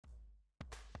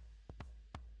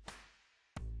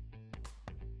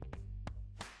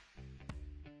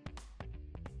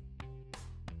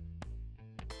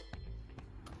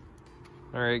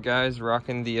All right, guys,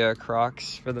 rocking the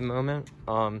Crocs for the moment.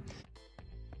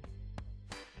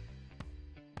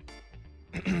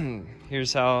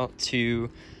 Here's how to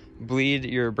bleed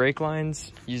your brake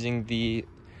lines using the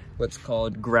what's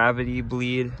called gravity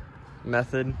bleed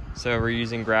method. So we're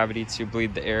using gravity to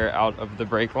bleed the air out of the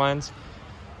brake lines.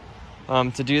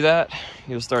 To do that,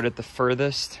 you'll start at the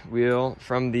furthest wheel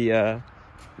from the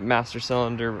master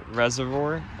cylinder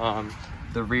reservoir,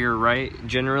 the rear right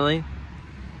generally.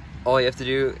 All you have to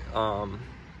do,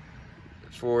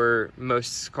 for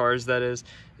most cars that is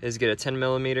get a 10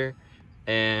 millimeter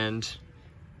and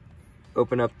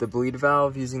open up the bleed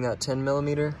valve using that 10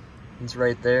 millimeter. It's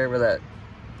right there where that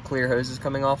clear hose is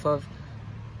coming off of.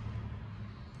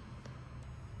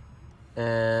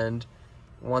 And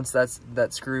once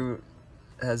that screw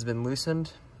has been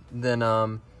loosened, then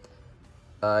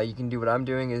you can do what I'm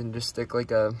doing and just stick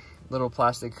like a little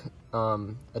plastic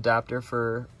adapter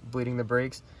for bleeding the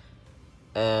brakes.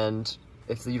 And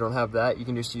if you don't have that, you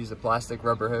can just use a plastic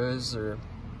rubber hose or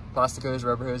plastic hose,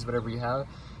 rubber hose, whatever you have.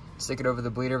 Stick it over the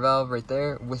bleeder valve right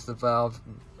there with the valve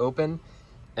open,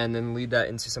 and then lead that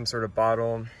into some sort of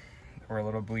bottle or a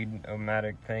little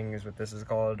bleed-o-matic thing is what this is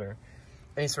called, or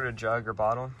any sort of jug or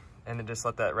bottle, and then just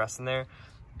let that rest in there,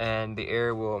 and the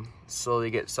air will slowly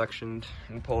get suctioned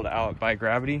and pulled out by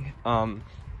gravity.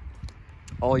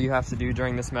 All you have to do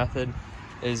during this method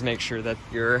is make sure that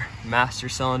your master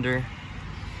cylinder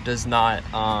does not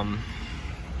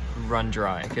run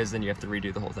dry, because then you have to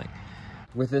redo the whole thing.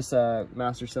 With this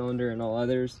master cylinder and all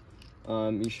others,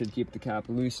 you should keep the cap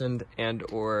loosened and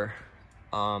or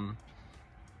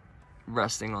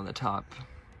resting on the top.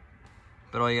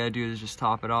 But all you gotta do is just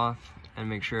top it off and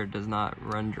make sure it does not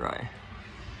run dry.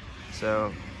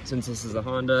 So since this is a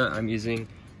Honda, I'm using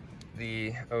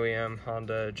the OEM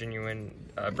Honda Genuine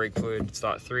brake fluid. It's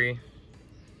 .3.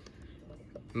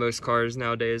 Most cars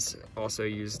nowadays also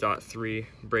use .3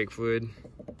 brake fluid.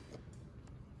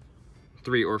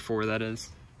 3 or 4, that is.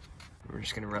 We're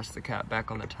just gonna rest the cap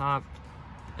back on the top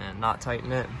and not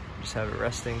tighten it, just have it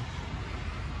resting.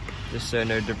 Just so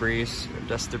no debris,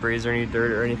 dust debris or any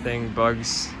dirt or anything,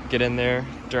 bugs get in there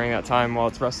during that time while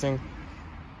it's resting.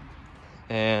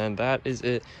 And that is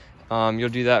it. You'll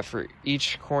do that for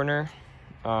each corner,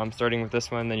 starting with this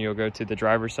one, then you'll go to the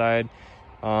driver's side,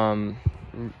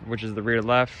 which is the rear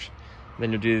left,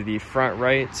 then you'll do the front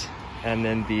right, and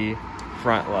then the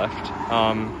front left.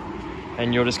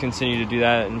 And you'll just continue to do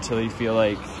that until you feel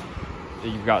like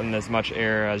you've gotten as much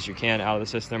air as you can out of the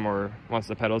system, or once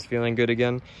the pedal's feeling good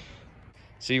again.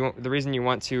 So the reason you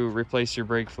want to replace your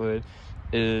brake fluid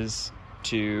is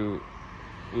to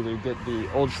either get the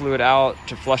old fluid out,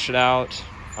 to flush it out,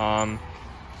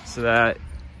 so that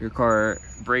your car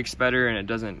brakes better and it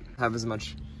doesn't have as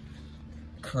much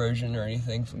corrosion or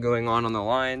anything going on the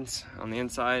lines on the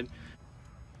inside.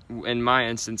 In my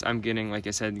instance, I'm getting, like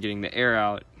I said, getting the air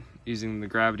out using the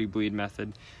gravity bleed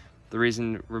method. The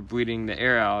reason we're bleeding the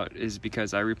air out is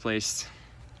because I replaced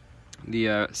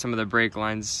the some of the brake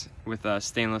lines with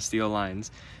stainless steel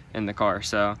lines in the car.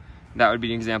 So that would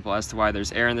be an example as to why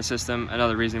there's air in the system.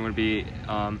 Another reason would be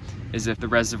is if the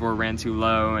reservoir ran too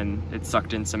low and it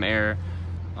sucked in some air,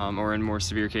 or in more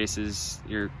severe cases,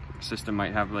 your system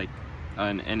might have like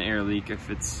an air leak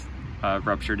if it's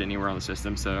ruptured anywhere on the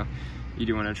system. So you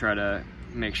do want to try to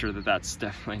make sure that that's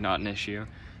definitely not an issue.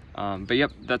 But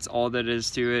yep, that's all that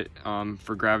is to it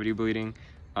for gravity bleeding.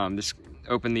 Just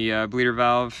open the bleeder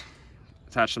valve,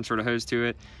 attach some sort of hose to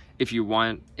it if you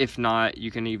want. If not,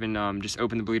 you can even just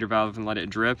open the bleeder valve and let it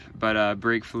drip. But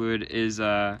brake fluid is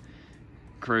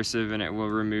corrosive and it will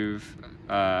remove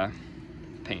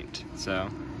paint. So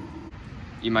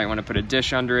you might want to put a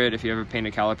dish under it. If you have a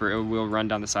painted caliper, it will run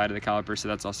down the side of the caliper, so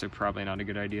that's also probably not a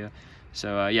good idea.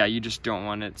 So yeah, you just don't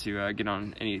want it to get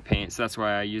on any paint. So that's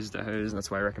why I used a hose, and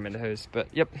that's why I recommend a hose. But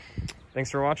yep,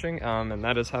 thanks for watching. And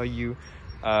that is how you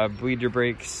bleed your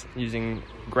brakes using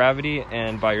gravity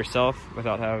and by yourself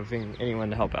without having anyone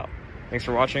to help out. Thanks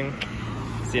for watching.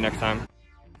 See you next time.